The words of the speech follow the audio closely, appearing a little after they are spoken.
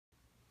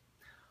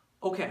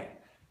Okay,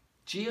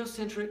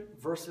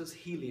 geocentric versus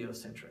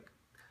heliocentric.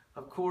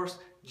 Of course,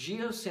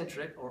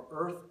 geocentric or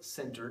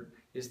Earth-centered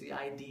is the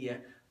idea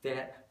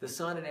that the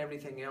sun and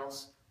everything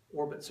else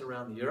orbits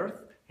around the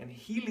Earth, and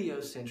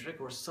heliocentric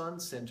or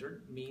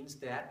sun-centered means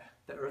that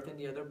the Earth and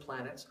the other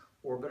planets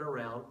orbit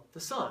around the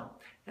sun.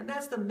 And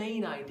that's the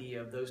main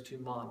idea of those two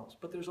models,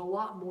 but there's a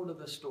lot more to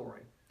the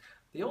story.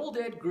 The old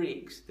dead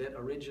Greeks that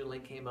originally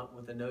came up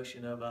with the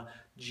notion of a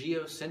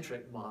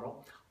geocentric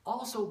model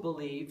also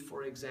believed,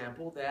 for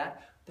example,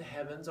 that the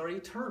heavens are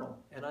eternal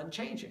and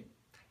unchanging,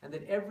 and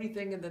that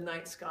everything in the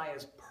night sky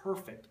is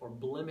perfect or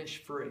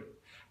blemish-free,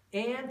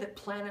 and that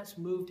planets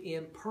moved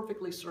in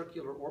perfectly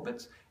circular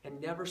orbits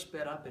and never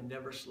sped up and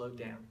never slowed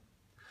down.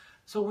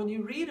 So when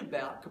you read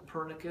about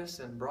Copernicus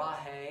and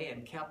Brahe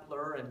and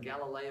Kepler and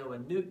Galileo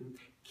and Newton,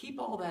 keep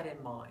all that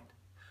in mind.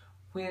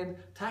 When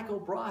Tycho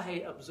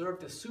Brahe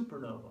observed a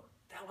supernova,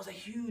 that was a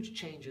huge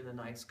change in the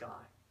night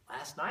sky.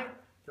 Last night,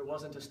 there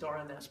wasn't a star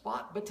in that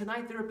spot, but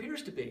tonight there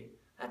appears to be.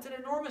 That's an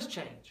enormous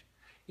change.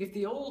 If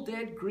the old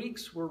dead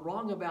Greeks were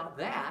wrong about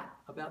that,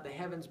 about the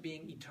heavens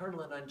being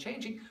eternal and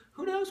unchanging,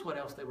 who knows what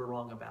else they were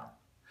wrong about?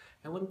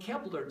 And when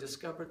Kepler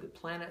discovered that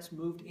planets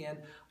moved in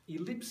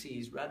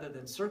ellipses rather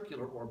than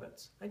circular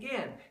orbits,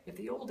 again, if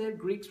the old dead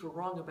Greeks were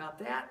wrong about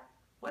that,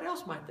 what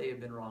else might they have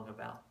been wrong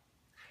about?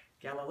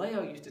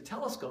 Galileo used a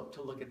telescope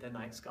to look at the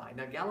night sky.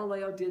 Now,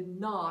 Galileo did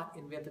not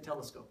invent the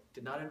telescope,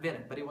 did not invent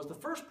it, but he was the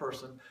first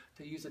person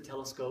to use a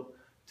telescope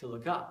to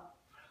look up.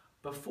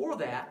 Before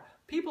that,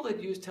 people had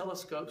used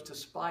telescopes to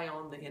spy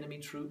on the enemy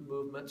troop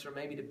movements or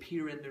maybe to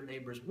peer in their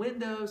neighbors'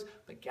 windows,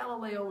 but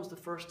Galileo was the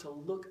first to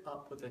look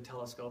up with a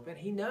telescope, and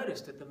he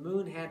noticed that the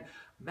moon had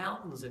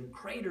mountains and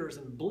craters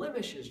and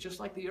blemishes just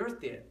like the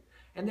Earth did,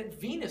 and that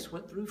Venus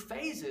went through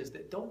phases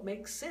that don't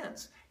make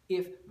sense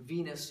if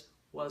Venus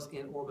was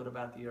in orbit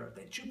about the Earth,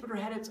 that Jupiter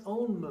had its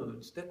own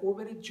moons that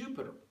orbited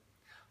Jupiter.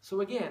 So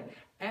again,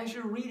 as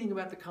you're reading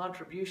about the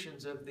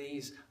contributions of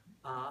these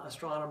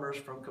astronomers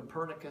from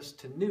Copernicus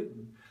to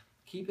Newton,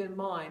 keep in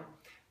mind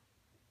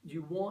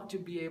you want to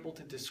be able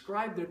to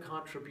describe their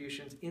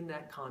contributions in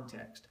that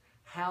context,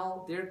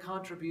 how their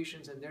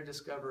contributions and their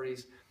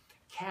discoveries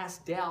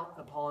cast doubt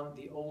upon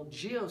the old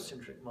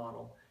geocentric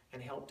model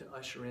and help to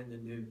usher in the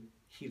new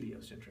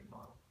heliocentric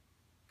model.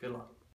 Good luck.